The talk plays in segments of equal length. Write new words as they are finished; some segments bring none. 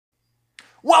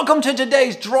Welcome to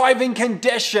today's driving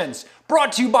conditions,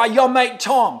 brought to you by your mate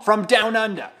Tom from Down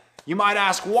Under. You might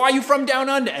ask, why are you from Down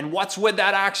Under and what's with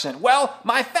that accent? Well,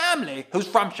 my family, who's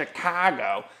from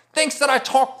Chicago, thinks that I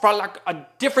talk for like a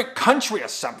different country or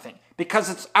something because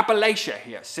it's Appalachia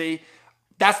here, see?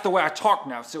 That's the way I talk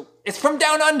now, so it's from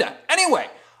Down Under. Anyway,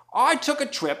 I took a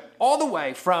trip all the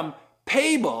way from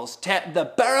Peebles to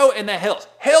the Borough in the Hills,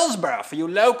 Hillsborough for you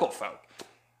local folk.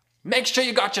 Make sure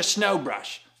you got your snow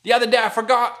brush. The other day I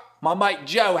forgot, my mate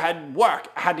Joe had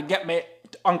work, had to get me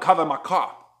to uncover my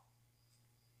car.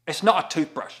 It's not a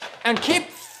toothbrush. And keep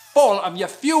full of your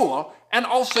fuel and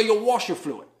also your washer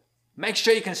fluid. Make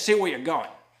sure you can see where you're going.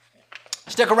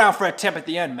 Stick around for a tip at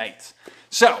the end, mates.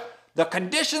 So, the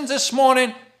conditions this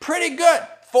morning, pretty good.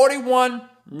 41,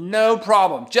 no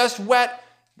problem. Just wet.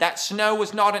 That snow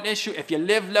was not an issue. If you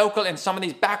live local in some of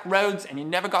these back roads and you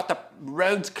never got the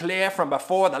roads clear from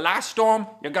before the last storm,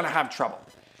 you're going to have trouble.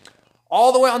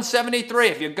 All the way on 73,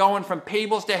 if you're going from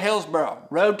Peebles to Hillsborough,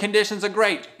 road conditions are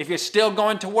great. If you're still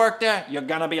going to work there, you're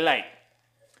going to be late.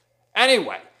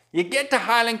 Anyway, you get to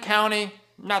Highland County,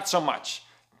 not so much.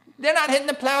 They're not hitting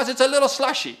the plows, it's a little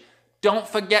slushy. Don't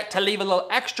forget to leave a little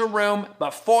extra room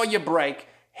before you brake.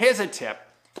 Here's a tip.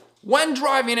 When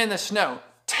driving in the snow,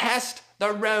 test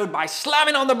the road by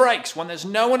slamming on the brakes when there's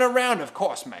no one around, of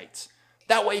course, mates.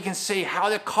 That way you can see how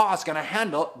the car's going to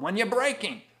handle it when you're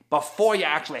braking before you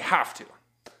actually have to.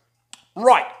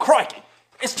 Right, crikey,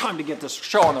 it's time to get this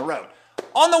show on the road.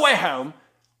 On the way home,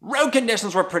 road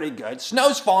conditions were pretty good.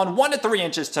 Snow's falling 1 to 3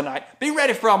 inches tonight. Be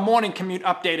ready for our morning commute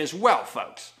update as well,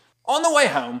 folks. On the way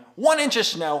home, 1 inch of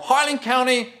snow. Highland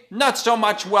County, not so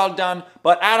much, well done.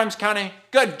 But Adams County,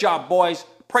 good job, boys.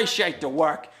 Appreciate the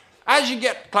work. As you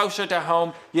get closer to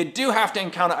home, you do have to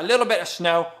encounter a little bit of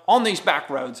snow on these back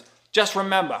roads. Just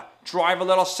remember, drive a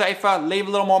little safer, leave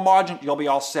a little more margin, you'll be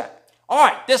all set. All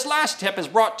right, this last tip is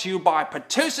brought to you by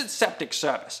Patuxent Septic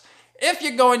Service. If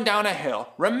you're going down a hill,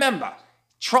 remember,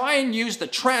 try and use the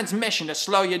transmission to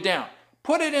slow you down.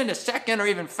 Put it into second or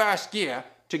even first gear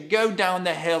to go down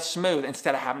the hill smooth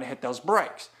instead of having to hit those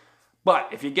brakes. But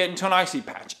if you get into an icy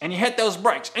patch and you hit those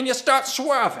brakes and you start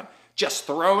swerving, just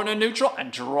throw it in neutral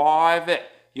and drive it.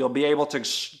 You'll be able to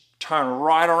turn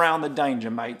right around the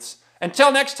danger, mates.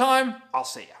 Until next time, I'll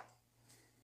see ya.